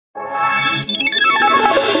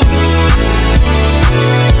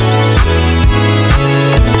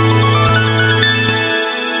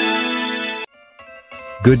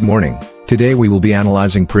Good morning. Today we will be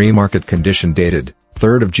analyzing pre-market condition dated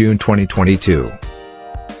 3rd of June 2022.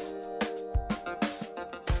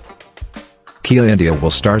 Kia India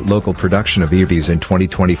will start local production of EVs in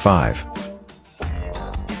 2025.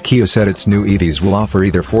 Kia said its new EVs will offer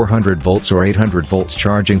either 400 volts or 800 volts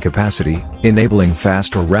charging capacity, enabling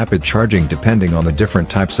fast or rapid charging depending on the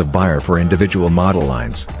different types of buyer for individual model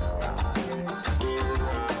lines.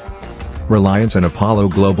 Reliance and Apollo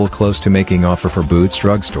Global close to making offer for Boots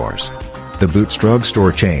drugstores. The Boots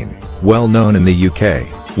drugstore chain, well known in the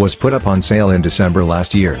UK, was put up on sale in December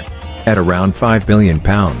last year. At around £5 billion,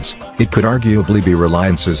 it could arguably be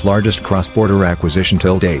Reliance's largest cross-border acquisition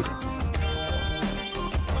till date.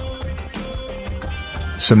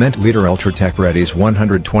 Cement leader Ultratech readies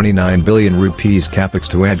 129 billion rupees Capex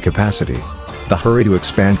to add capacity. The hurry to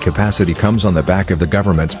expand capacity comes on the back of the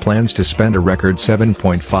government's plans to spend a record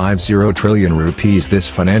 7.50 trillion rupees this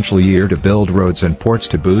financial year to build roads and ports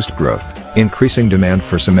to boost growth, increasing demand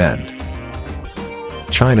for cement.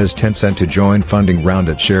 China's Tencent to join funding round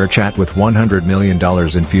at ShareChat with $100 million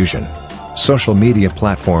infusion. Social media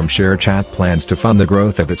platform ShareChat plans to fund the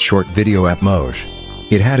growth of its short video app Moj.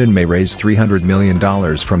 It had in May raised $300 million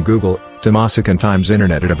from Google, Temasek and Times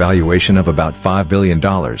Internet at a valuation of about $5 billion.